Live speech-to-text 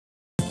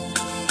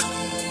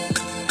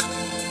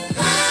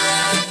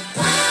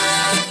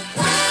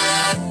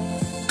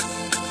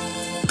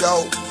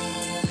yo.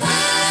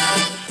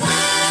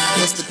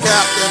 Mr.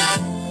 Captain.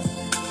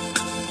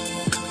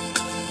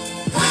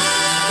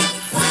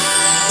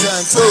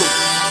 Tantu.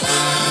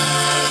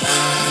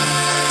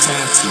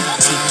 Tantu,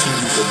 teaching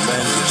you the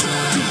language of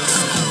beats.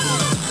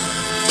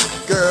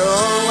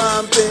 Girl,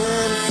 I've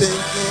been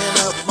thinking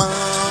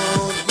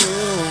about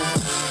you.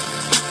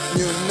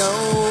 You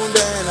know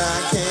that I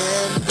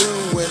can't do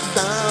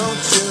without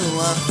you.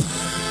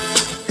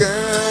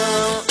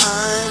 Girl,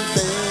 I'm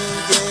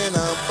thinking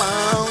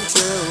about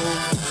you.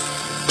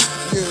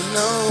 You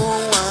know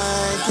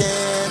I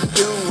can't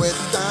do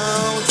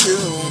without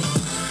you.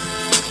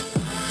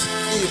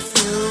 If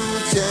you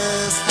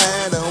just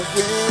had a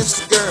wish,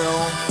 girl,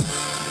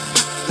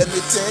 let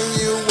me tell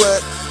you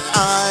what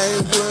I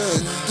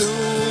would do,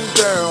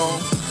 girl.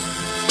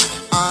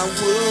 I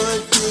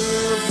would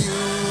give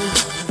you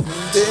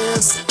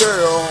this,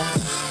 girl,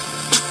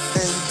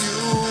 and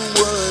you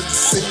would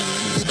see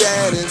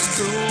that it's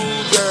true,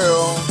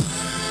 girl.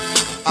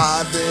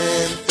 I've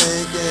been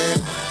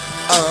thinking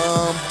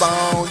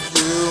about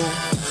you.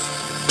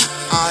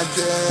 I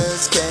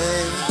just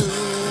can't do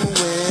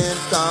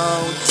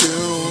without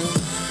you.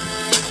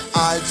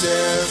 I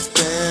just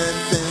been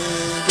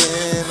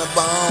thinking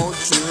about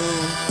you.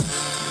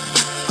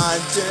 I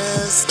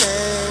just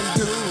can't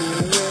do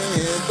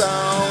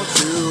without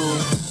you.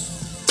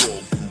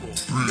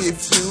 If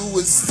you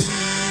would see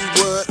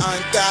what I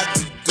got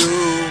to do,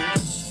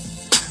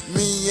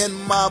 me and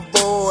my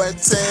boy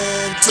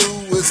Tantu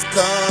is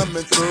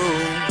coming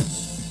through.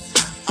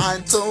 I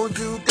told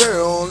you,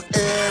 girl,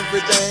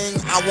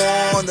 everything I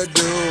wanna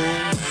do,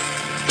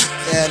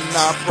 and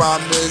I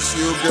promise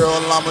you,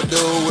 girl, I'ma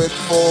do it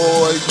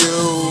for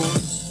you.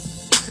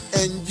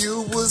 And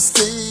you will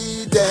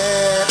see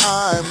that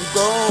I'm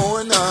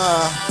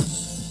gonna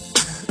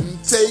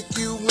take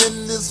you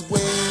in this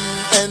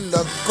wing and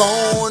the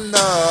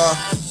corner.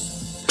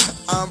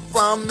 I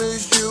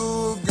promise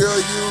you, girl,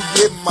 you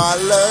get my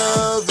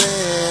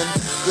loving,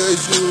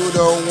 'cause you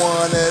the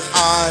one that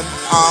I'm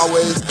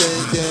always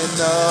thinking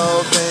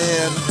of.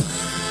 And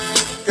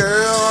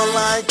girl,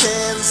 I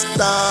can't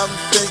stop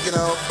thinking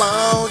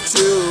about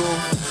you.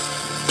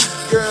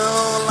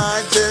 Girl,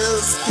 I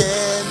just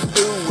can't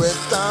do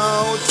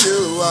without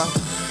you.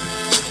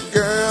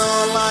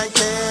 Girl, I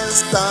can't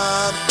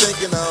stop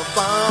thinking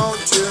about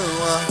you.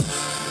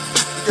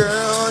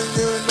 Girl,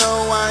 you know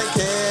I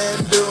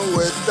can't do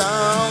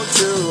without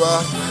you.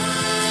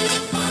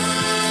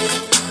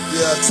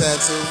 Yeah,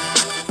 Tantu,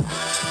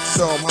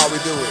 show them how we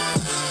do it.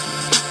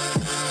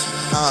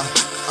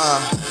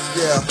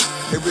 Yeah,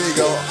 here we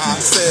go. I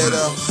said,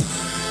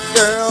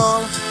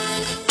 girl,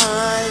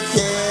 I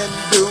can't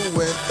do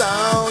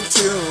without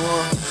you.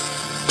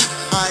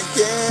 I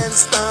can't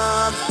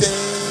stop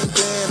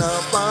thinking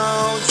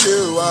about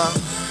you.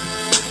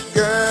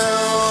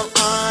 Girl,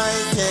 I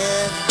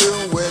can't do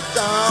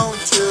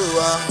without you.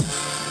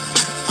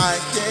 I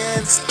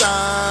can't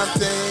stop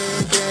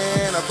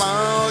thinking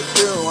about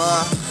you.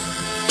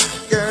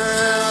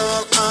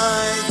 Girl,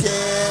 I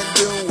can't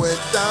do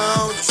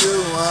without you.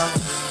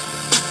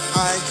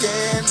 I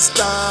can't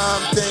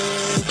stop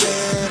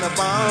thinking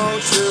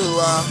about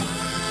you.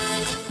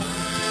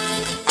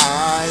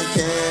 I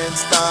can't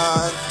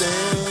stop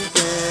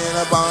thinking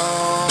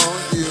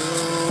about you.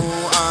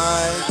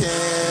 I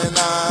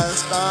cannot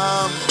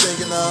stop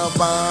thinking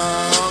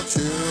about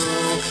you.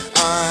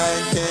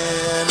 I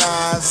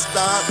cannot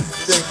stop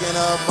thinking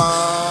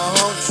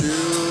about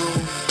you.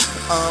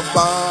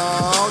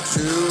 About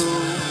you.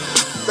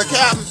 The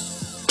Captain.